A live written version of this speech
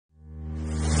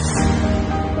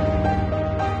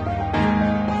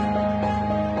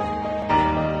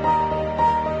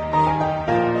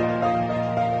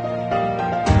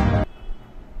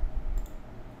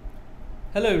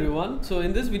Hello everyone. So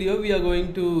in this video we are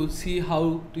going to see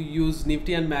how to use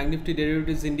Nifty and Bank Nifty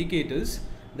derivatives indicators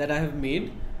that I have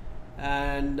made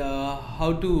and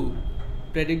how to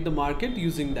predict the market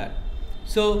using that.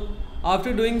 So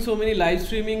after doing so many live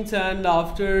streamings and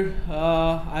after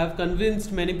I have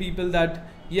convinced many people that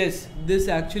yes, this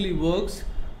actually works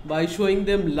by showing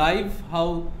them live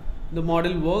how the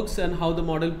model works and how the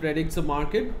model predicts the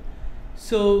market.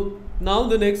 So now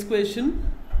the next question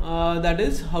that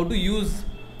is how to use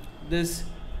this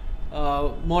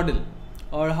model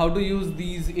or how to use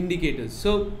these indicators.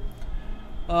 So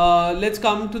let's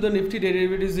come to the Nifty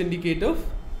derivatives indicator.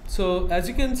 So as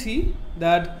you can see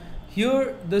that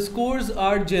here the scores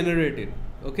are generated,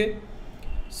 okay,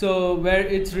 so where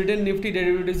it's written Nifty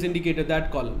derivatives indicator,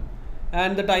 that column,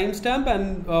 and the timestamp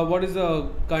and what is the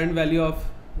current value of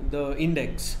the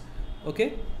index,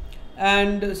 okay.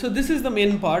 And so this is the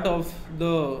main part of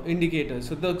the indicator.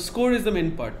 So the score is the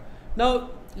main part. Now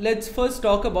let's first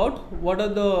talk about what are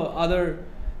the other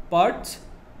parts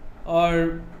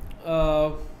or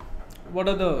what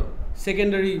are the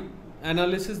secondary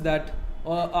analysis that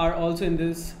are also in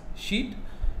this sheet.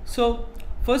 So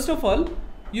first of all,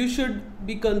 you should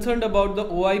be concerned about the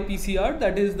OI/PCR,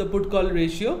 that is the put call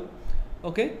ratio,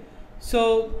 okay.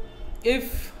 So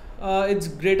if it's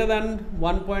greater than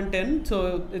 1.10,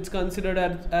 so it's considered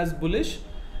as bullish,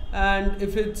 and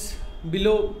if it's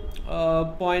below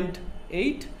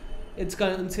 0.8, it's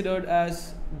considered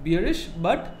as bearish.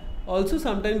 But also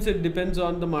sometimes it depends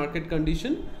on the market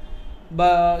condition.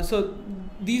 But so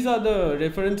these are the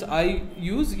reference I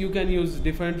use. You can use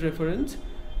different reference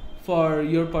for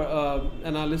your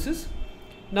analysis.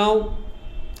 Now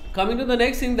coming to the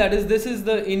next thing, that is this is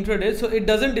the intraday. So it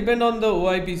doesn't depend on the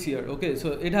OI/PCR, okay.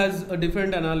 So it has a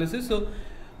different analysis. So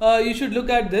you should look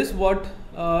at this, what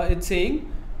it's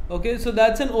saying, okay. So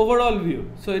that's an overall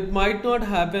view. So it might not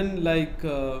happen like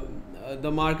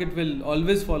the market will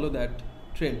always follow that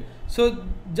trend. So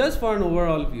just for an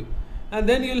overall view. And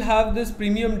then you'll have this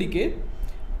premium decay,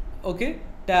 okay,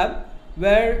 tab,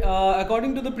 where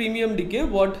according to the premium decay,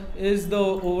 what is the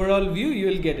overall view, you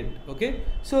will get it, okay.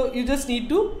 So you just need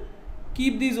to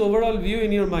keep these overall view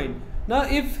in your mind. Now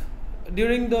if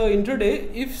during the intraday,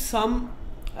 if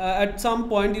at some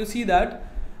point you see that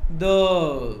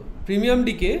the premium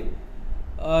decay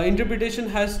interpretation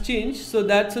has changed, so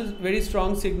that's a very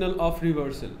strong signal of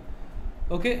reversal,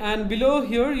 okay. And below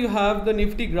here you have the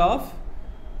Nifty graph,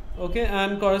 okay,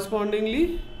 and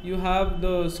correspondingly you have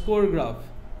the score graph,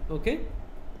 okay.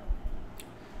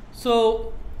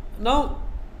 So now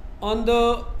on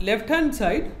the left hand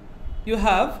side you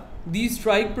have these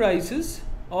strike prices,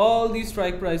 all these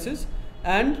strike prices,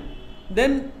 and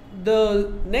then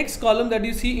the next column that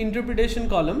you see, interpretation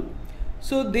column.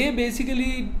 So they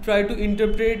basically try to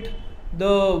interpret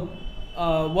the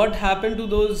what happened to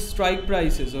those strike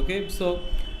prices, okay. So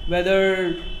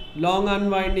whether long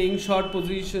unwinding, short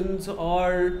positions,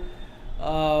 or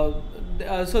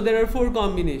so there are four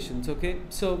combinations, okay.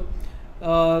 So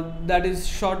that is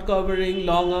short covering,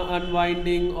 long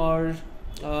unwinding, or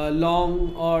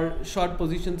long or short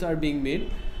positions are being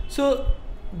made. So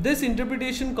this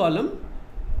interpretation column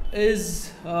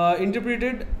is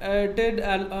interpreted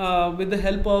with the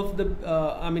help of the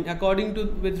according to,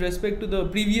 with respect to the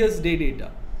previous day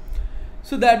data.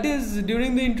 So that is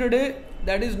during the intraday,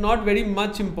 that is not very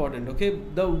much important, okay.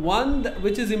 The one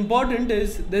which is important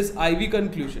is this IV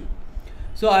conclusion.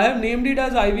 So I have named it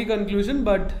as IV conclusion,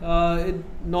 but it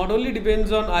not only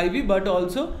depends on IV, but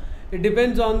also it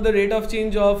depends on the rate of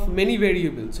change of many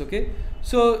variables, okay.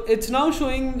 So it's now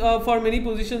showing for many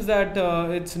positions that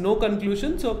it's no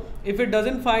conclusion. So if it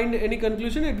doesn't find any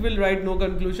conclusion, it will write no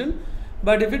conclusion,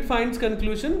 but if it finds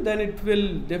conclusion, then it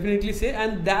will definitely say,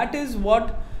 and that is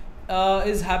what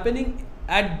is happening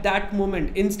at that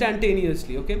moment,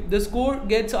 instantaneously, okay. The score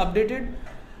gets updated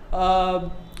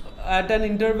at an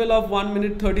interval of 1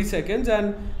 minute 30 seconds,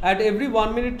 and at every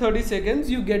 1 minute 30 seconds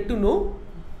you get to know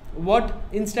what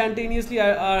instantaneously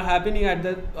are happening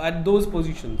at those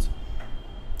positions,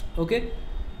 okay.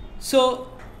 So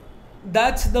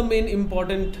that's the main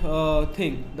important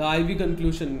thing, the IV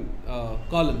conclusion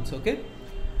columns, okay.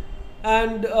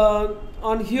 And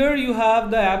on here you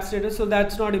have the app status, so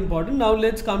that's not important. Now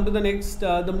let's come to the next,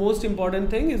 the most important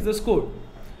thing is the score.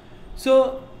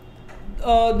 So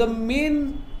the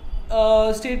main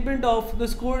statement of the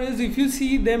score is, if you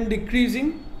see them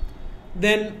decreasing,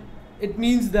 then it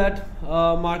means that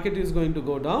market is going to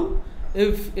go down.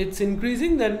 If it's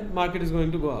increasing, then market is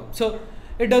going to go up. So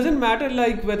it doesn't matter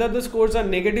like whether the scores are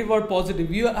negative or positive,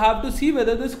 you have to see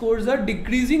whether the scores are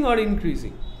decreasing or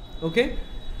increasing, okay.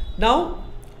 Now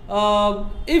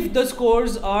if the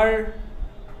scores are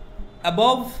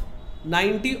above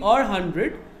 90 or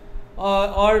 100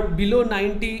 or below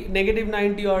 90, negative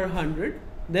 90 or 100,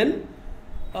 then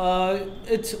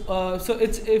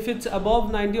if it's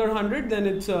above 90 or 100, then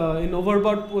it's in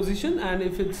overbought position, and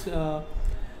if it's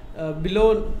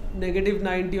below negative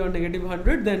 90 or negative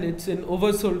 100, then it's in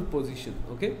oversold position.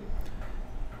 Okay,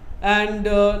 and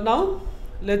now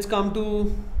let's come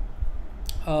to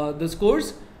the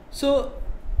scores. So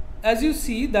as you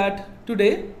see that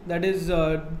today, that is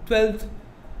 12th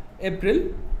April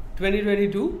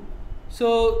 2022,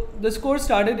 so the score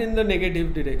started in the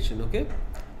negative direction. Okay,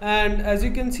 and as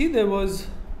you can see, there was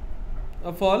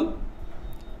a fall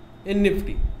in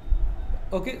Nifty.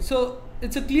 Okay, so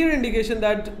it's a clear indication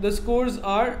that the scores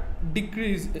are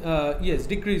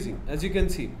decreasing. As you can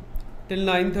see, till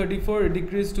 9:34 it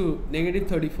decreased to negative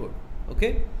 34.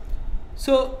 Okay,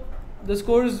 so the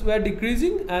scores were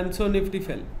decreasing, and so Nifty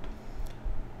fell.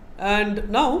 And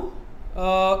now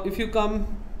if you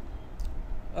come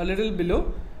a little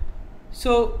below,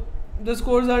 so the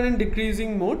scores are in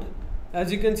decreasing mode,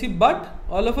 as you can see, but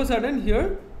all of a sudden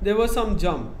here there was some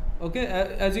jump. Okay,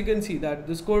 as you can see that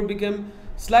the score became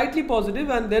slightly positive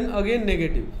and then again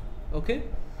negative. Okay,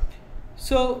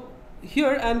 so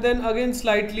here and then again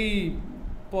slightly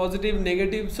positive,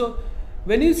 negative. So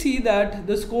when you see that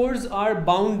the scores are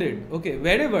bounded, okay,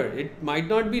 wherever, it might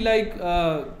not be like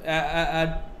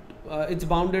it's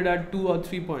bounded at 2 or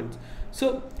 3 points.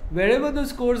 So wherever the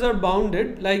scores are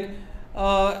bounded, like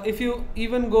if you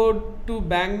even go to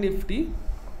Bank Nifty,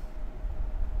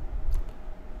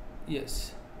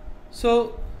 yes,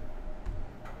 so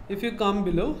if you come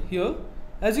below here,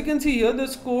 as you can see here, the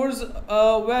scores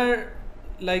were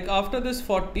like after this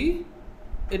 40,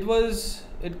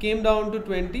 it came down to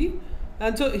 20,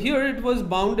 and so here it was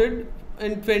bounded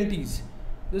in 20s,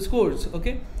 the scores.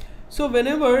 Okay, so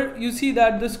whenever you see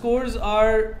that the scores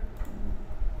are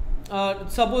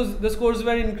suppose the scores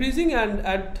were increasing, and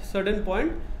at certain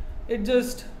point it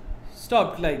just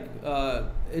stopped, like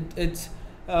it's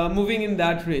moving in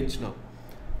that range now.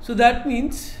 So that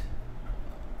means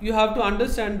you have to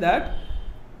understand that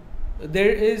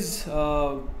there is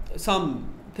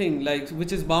something like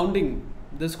which is bounding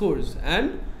the scores,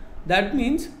 and that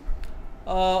means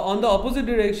on the opposite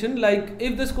direction, like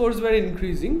if the scores were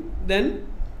increasing, then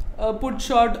put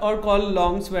short or call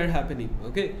longs were happening.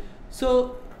 Okay,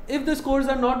 so if the scores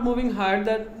are not moving higher,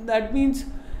 that means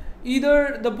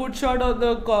either the put short or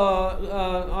the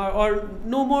or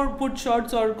no more put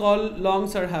shorts or call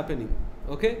longs are happening.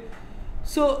 Okay,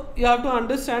 so you have to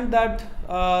understand that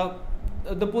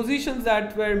the positions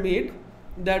that were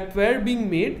being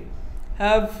made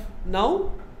have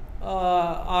now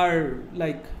are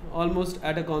like almost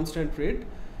at a constant rate,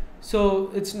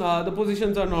 so it's not, the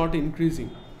positions are not increasing.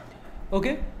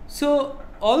 Okay, so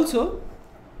also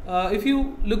if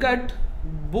you look at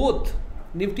both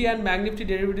Nifty and Bank Nifty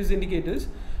derivatives indicators,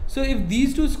 so if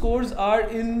these two scores are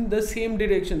in the same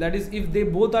direction, that is if they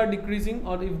both are decreasing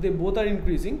or if they both are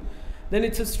increasing, then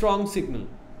it's a strong signal.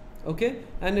 Okay,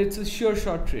 and it's a sure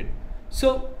short trade.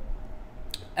 So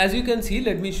as you can see,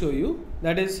 let me show you,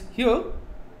 that is here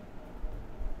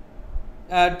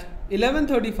at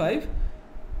 11:35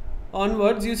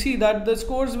 onwards, you see that the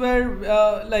scores were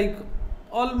like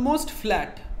almost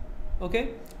flat.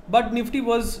 Okay, but Nifty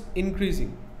was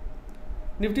increasing.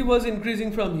 Nifty was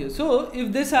increasing from here. So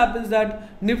if this happens, that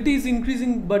Nifty is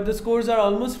increasing but the scores are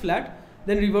almost flat,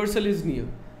 then reversal is near.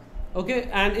 Okay,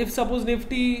 and if suppose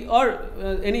Nifty or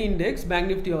any index, Bank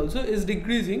Nifty also, is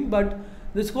decreasing but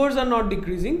the scores are not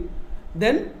decreasing,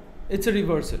 then it's a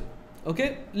reversal.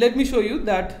 Okay, let me show you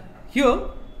that here,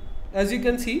 as you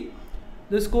can see,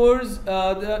 the scores,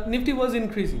 the Nifty was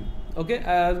increasing. Okay,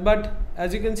 but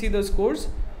as you can see, the scores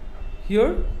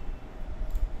here,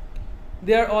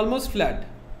 they are almost flat,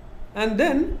 and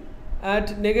then at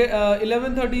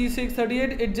 11:36,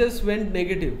 38 it just went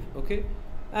negative. Okay,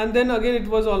 and then again it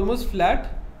was almost flat,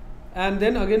 and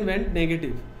then again went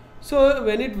negative. So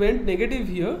when it went negative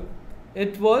here,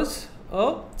 it was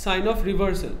a sign of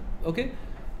reversal. Okay,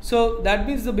 so that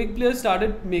means the big players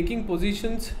started making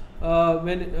positions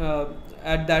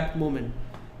at that moment,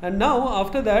 and now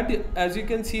after that, as you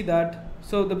can see that,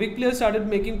 so the big players started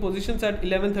making positions at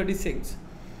 11:36.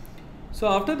 So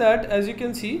after that, as you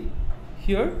can see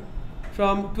here,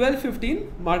 from 12:15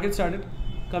 market started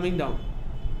coming down.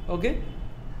 Okay,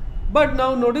 but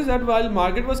now notice that while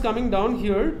market was coming down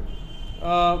here,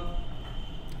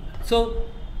 so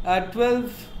at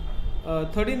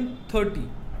 13:30,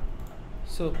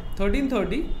 so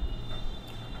 13:30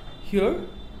 here,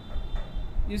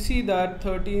 you see that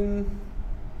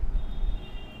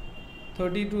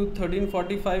 13:30 to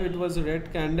 13:45 it was a red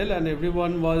candle and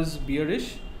everyone was bearish,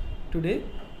 today.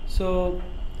 So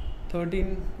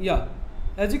 13, yeah,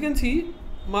 as you can see,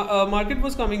 market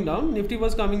was coming down, Nifty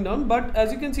was coming down, but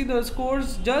as you can see the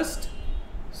scores just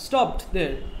stopped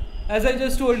there. As I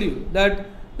just told you that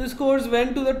the scores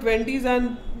went to the 20s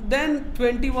and then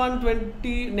 21,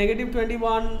 20, negative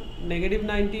 21, negative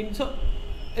 19. So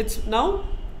it's now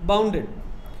bounded.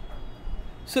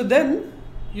 So then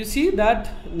you see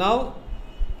that now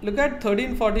look at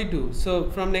 1342. So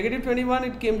from negative 21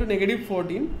 it came to negative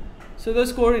 14. So the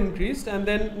score increased, and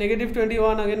then negative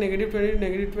 21 again, negative 20,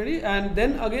 negative 20, and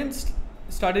then again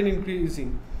started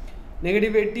increasing.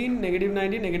 Negative 18, negative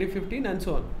 19, negative 15, and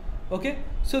so on. Okay.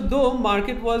 So though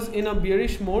market was in a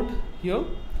bearish mode here,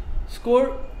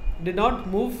 score did not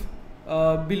move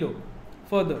below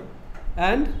further,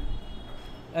 and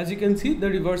as you can see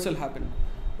the reversal happened.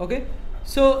 Okay.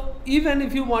 So even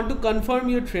if you want to confirm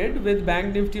your trade with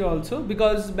Bank Nifty also,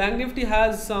 because Bank Nifty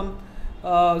has some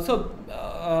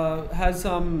has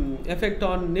some effect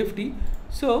on Nifty.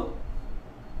 So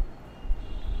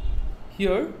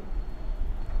here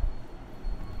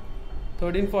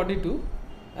 1342,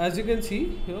 as you can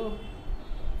see here,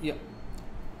 yeah,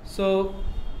 so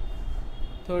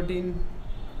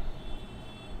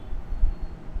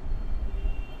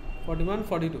 1341,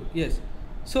 42, yes.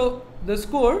 So the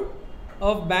score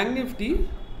of Bank Nifty,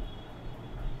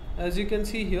 as you can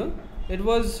see here, it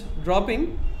was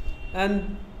dropping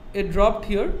and it dropped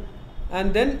here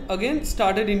and then again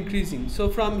started increasing. So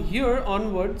from here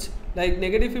onwards, like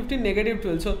negative 15, negative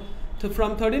 12, so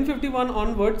from 1351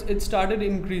 onwards it started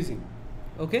increasing.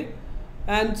 Okay,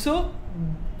 and so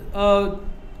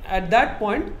at that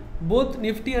point both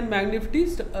Nifty and Bank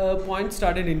Nifty's points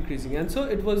started increasing, and so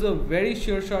it was a very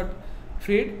sure shot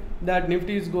trade that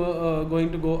Nifty is going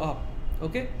to go up.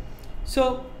 Okay,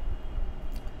 so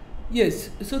yes,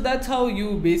 so that's how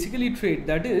you basically trade,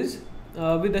 that is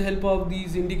with the help of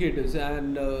these indicators.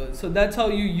 And so that's how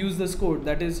you use the score,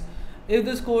 that is if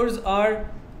the scores are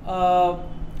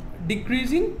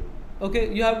decreasing,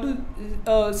 okay, you have to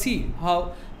see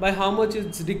by how much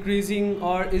it's decreasing,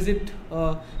 or is it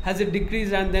has it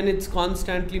decreased and then it's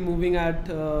constantly moving at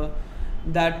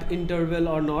that interval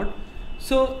or not.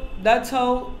 So that's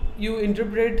how you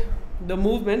interpret the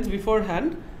movements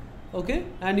beforehand. Okay,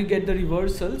 and you get the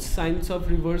reversals, signs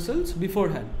of reversals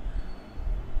beforehand,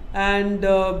 and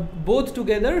both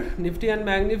together, Nifty and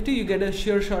Bank Nifty, you get a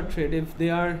sure shot trade if they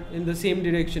are in the same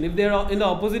direction. If they are in the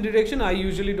opposite direction, I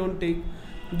usually don't take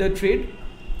the trade.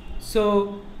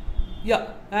 So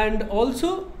yeah, and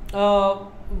also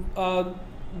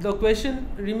the question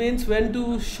remains when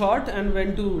to short and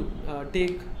when to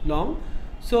take long.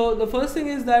 So the first thing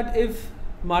is that if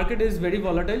market is very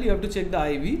volatile, you have to check the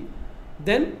IV,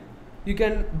 then you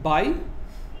can buy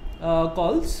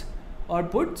calls or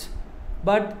puts.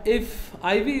 But if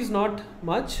IV is not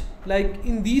much, like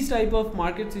in these type of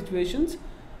market situations,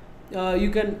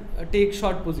 you can take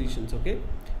short positions. Okay,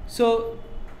 so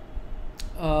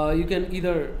you can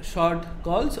either short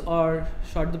calls or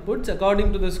short the puts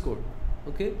according to the score.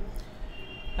 Okay,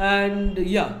 and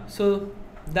yeah, so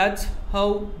that's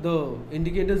how the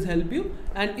indicators help you.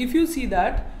 And if you see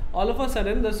that all of a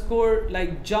sudden the score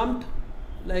like jumped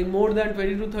like more than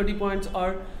 20 to 30 points,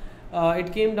 or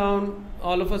it came down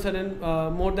all of a sudden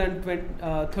more than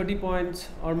 30 points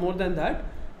or more than that,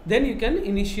 then you can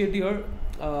initiate your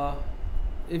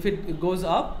if it goes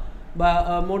up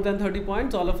by more than 30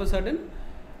 points all of a sudden,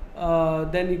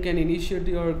 then you can initiate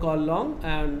your call long,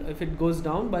 and if it goes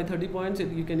down by 30 points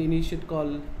you can initiate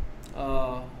call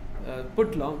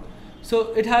put long.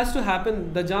 So it has to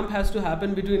happen, the jump has to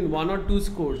happen between 1 or 2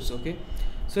 scores. Okay,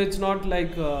 so it's not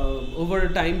like over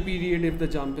a time period if the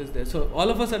jump is there. So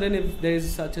all of a sudden if there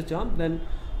is such a jump, then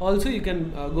also you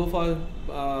can go for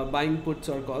buying puts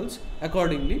or calls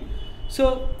accordingly.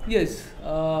 So yes,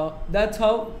 that's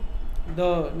how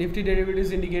the Nifty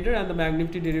derivatives indicator and the Bank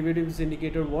Nifty derivatives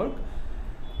indicator work.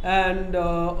 And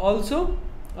also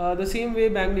the same way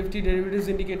Bank Nifty derivatives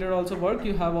indicator also work,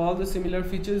 you have all the similar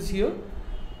features here.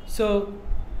 So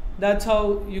that's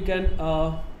how you can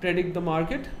predict the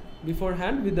market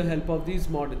beforehand with the help of these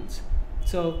models.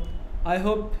 So I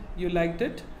hope you liked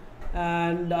it,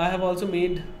 and I have also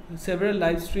made several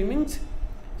live streamings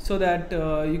so that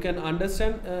you can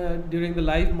understand during the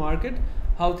live market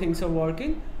how things are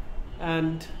working.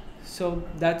 And so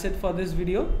that's it for this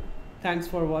video. Thanks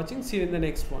for watching. See you in the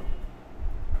next one.